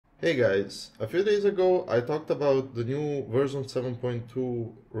Hey guys, a few days ago I talked about the new version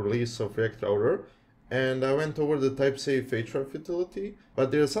 7.2 release of React Router and I went over the type-safe href utility,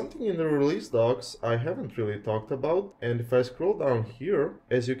 but there's something in the release docs I haven't really talked about, and if I scroll down here,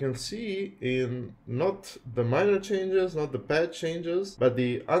 as you can see in not the minor changes, not the bad changes, but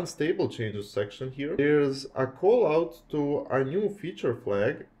the unstable changes section here, there's a call out to a new feature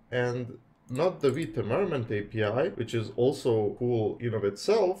flag and not the Vite environment API, which is also cool in of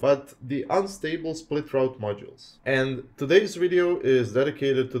itself, but the unstable split route modules. And today's video is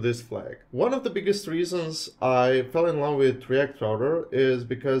dedicated to this flag. One of the biggest reasons I fell in love with React Router is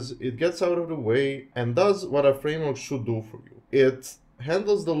because it gets out of the way and does what a framework should do for you. It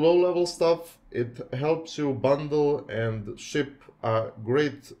handles the low-level stuff, it helps you bundle and ship a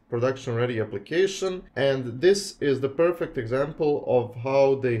great production-ready application, and this is the perfect example of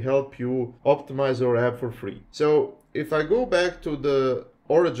how they help you optimize your app for free. So if I go back to the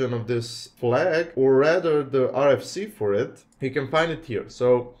origin of this flag, or rather the RFC for it, you can find it here.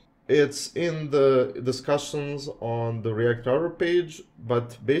 So it's in the discussions on the React Router page,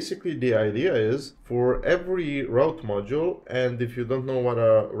 but basically the idea is for every route module, and if you don't know what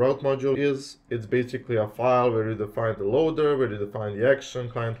a route module is, it's basically a file where you define the loader, where you define the action,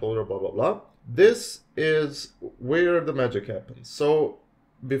 client loader, blah, blah, blah. This is where the magic happens. So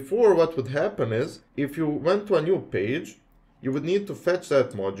before, what would happen is if you went to a new page, you would need to fetch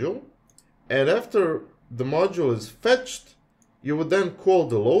that module, and after the module is fetched, you would then call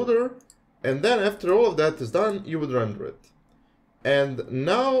the loader, and then after all of that is done, you would render it. And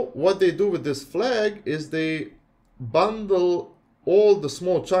now what they do with this flag is they bundle all the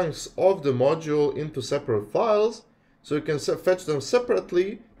small chunks of the module into separate files, so you can fetch them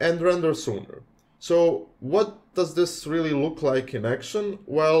separately and render sooner. So what does this really look like in action?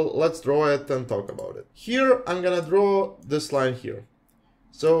 Well, let's draw it and talk about it. Here, I'm gonna draw this line here.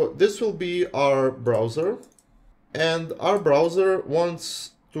 So this will be our browser. And our browser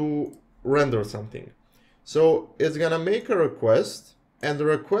wants to render something. So it's gonna make a request, and the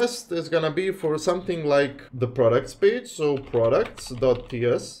request is gonna be for something like the products page, so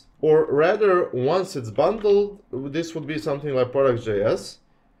products.ts, or rather, once it's bundled, this would be something like products.js,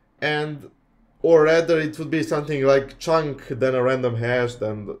 or rather it would be something like chunk, then a random hash,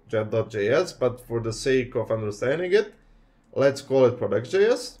 then jet.js, but for the sake of understanding it, let's call it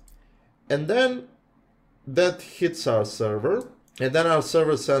products.js. And then that hits our server, and then our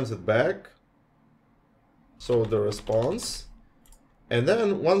server sends it back, so the response. And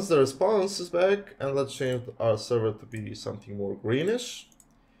then once the response is back, and let's change our server to be something more greenish,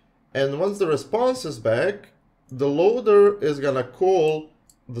 and once the response is back, the loader is gonna call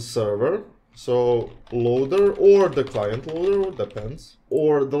the server, so loader or the client loader, depends,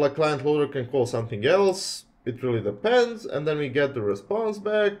 or the client loader can call something else, it really depends, and then we get the response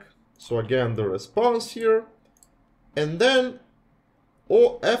back. So again, the response here, and then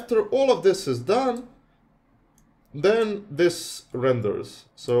after all of this is done, then this renders.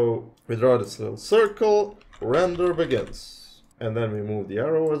 So we draw this little circle, render begins, and then we move the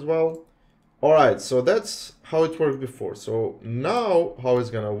arrow as well. All right, so that's how it worked before. So now how it's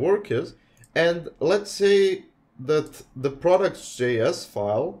gonna work is, and let's say that the products.js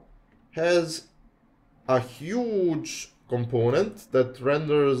file has a huge component that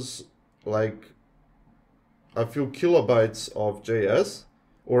renders like a few kilobytes of JS,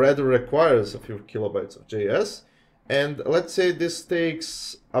 or rather requires a few kilobytes of JS. And let's say this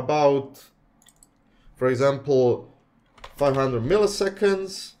takes about, for example, 500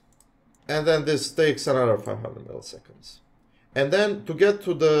 milliseconds, and then this takes another 500 milliseconds. And then to get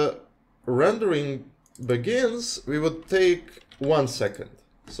to the rendering begins, we would take 1 second,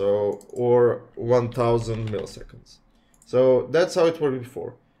 so, or 1000 milliseconds. So that's how it worked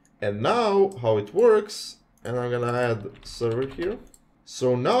before. And now how it works, and I'm gonna add server here.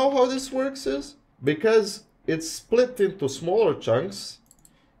 So now how this works is, because it's split into smaller chunks,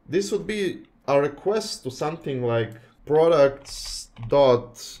 this would be a request to something like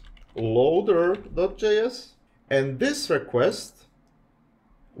products.loader.js, and this request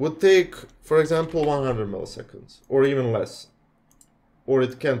would take, for example, 100 milliseconds, or even less. Or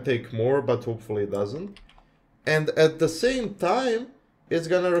it can take more, but hopefully it doesn't. And at the same time, it's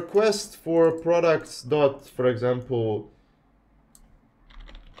gonna request for products dot, for example,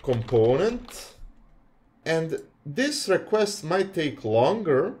 component, and this request might take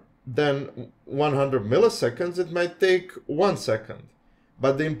longer than 100 milliseconds, it might take 1 second.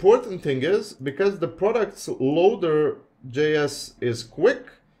 But the important thing is, because the products loader JS is quick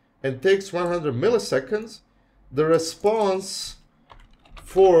and takes 100 milliseconds, the response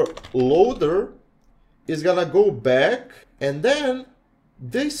for loader is gonna go back, and then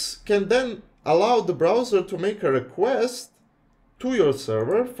this can then allow the browser to make a request to your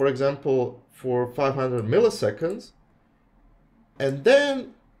server, for example, for 500 milliseconds. And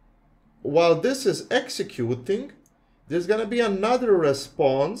then while this is executing, there's going to be another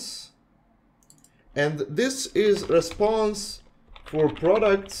response. And this is response for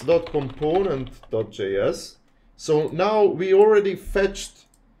products.component.js. So now we already fetched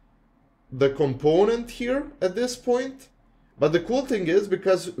the component here at this point. But the cool thing is,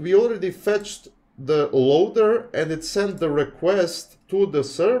 because we already fetched the loader and it sent the request to the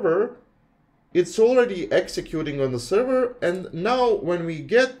server, it's already executing on the server. And now when we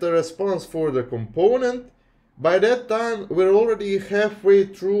get the response for the component, by that time we're already halfway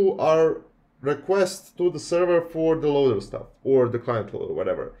through our request to the server for the loader stuff, or the client loader,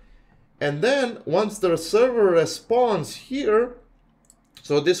 whatever. And then once the server responds here,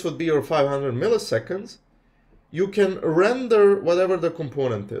 so this would be your 500 milliseconds, you can render whatever the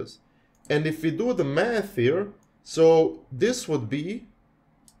component is. And if we do the math here, so this would be,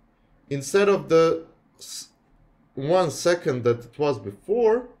 instead of the 1 second that it was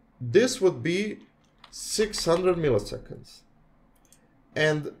before, this would be 600 milliseconds.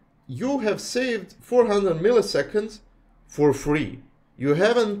 And you have saved 400 milliseconds for free. You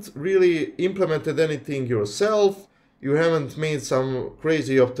haven't really implemented anything yourself. You haven't made some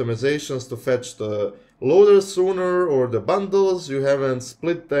crazy optimizations to fetch the loader sooner or the bundles. You haven't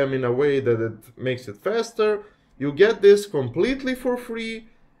split them in a way that it makes it faster. You get this completely for free,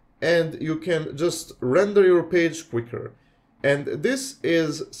 and you can just render your page quicker. And this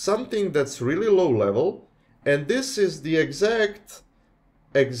is something that's really low level, and this is the exact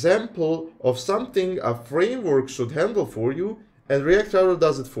example of something a framework should handle for you, and React Router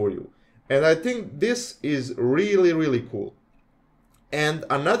does it for you. And I think this is really, really cool. And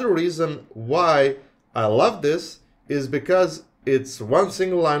another reason why I love this is because it's one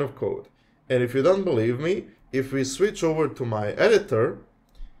single line of code. And if you don't believe me, if we switch over to my editor,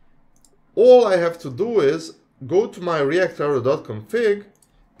 all I have to do is go to my react-router.config,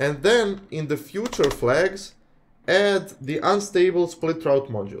 and then in the future flags, add the unstable split route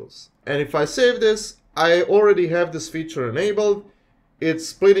modules. And if I save this, I already have this feature enabled. It's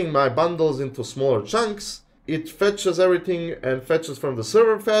splitting my bundles into smaller chunks. It fetches everything and fetches from the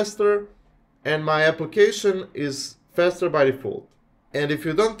server faster, and my application is faster by default. And if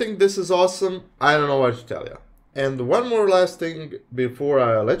you don't think this is awesome, I don't know what to tell you. And one more last thing before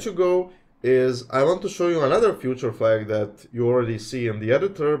I let you go is I want to show you another future flag that you already see in the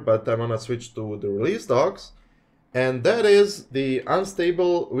editor, but I'm gonna switch to the release docs, and that is the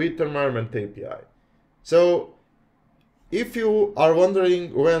unstable Vite environment API. So if you are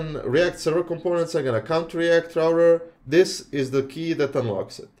wondering when React server components are gonna come to React Router, this is the key that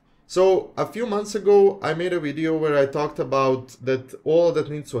unlocks it. So a few months ago, I made a video where I talked about that all that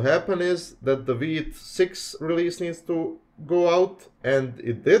needs to happen is that the Vite 6 release needs to go out, and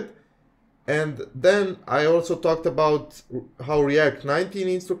it did. And then I also talked about how React 19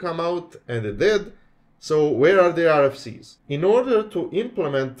 needs to come out, and it did. So where are the RFCs? In order to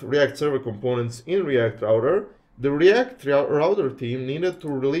implement React server components in React Router, the React Router team needed to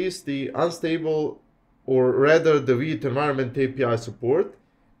release the unstable, or rather the Vite environment API support,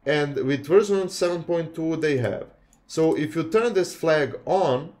 and with version 7.2 they have. So if you turn this flag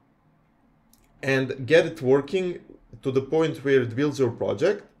on and get it working to the point where it builds your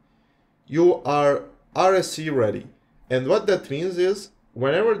project, you are RSC ready. And what that means is,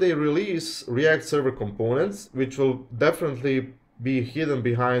 whenever they release React server components, which will definitely be hidden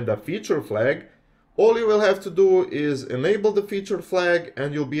behind a feature flag, all you will have to do is enable the feature flag,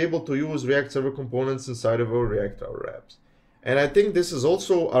 and you'll be able to use React server components inside of our React Router apps. And I think this is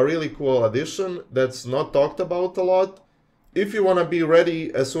also a really cool addition that's not talked about a lot. If you want to be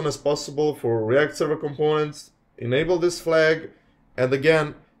ready as soon as possible for React server components, enable this flag. And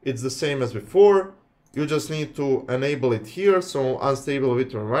again, it's the same as before. You just need to enable it here, so unstable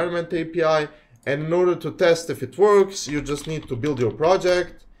Vite environment API. And in order to test if it works, you just need to build your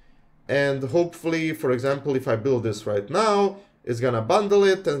project. And hopefully, for example, if I build this right now, it's gonna bundle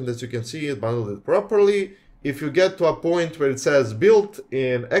it, and as you can see, it bundled it properly. If you get to a point where it says built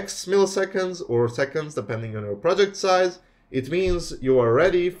in X milliseconds or seconds, depending on your project size, it means you are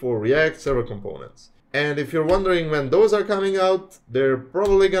ready for React server components. And if you're wondering when those are coming out, they're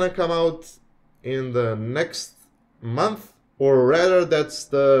probably gonna come out in the next month, or rather that's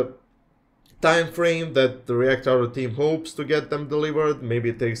the time frame that the React Router team hopes to get them delivered. Maybe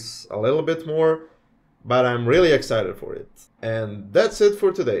it takes a little bit more, but I'm really excited for it. And that's it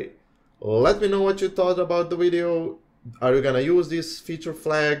for today. Let me know what you thought about the video. Are you gonna use these feature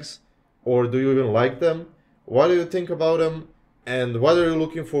flags, or do you even like them? What do you think about them? And what are you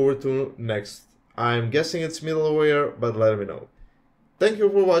looking forward to next? I'm guessing it's middleware, but let me know. Thank you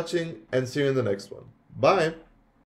for watching and see you in the next one. Bye!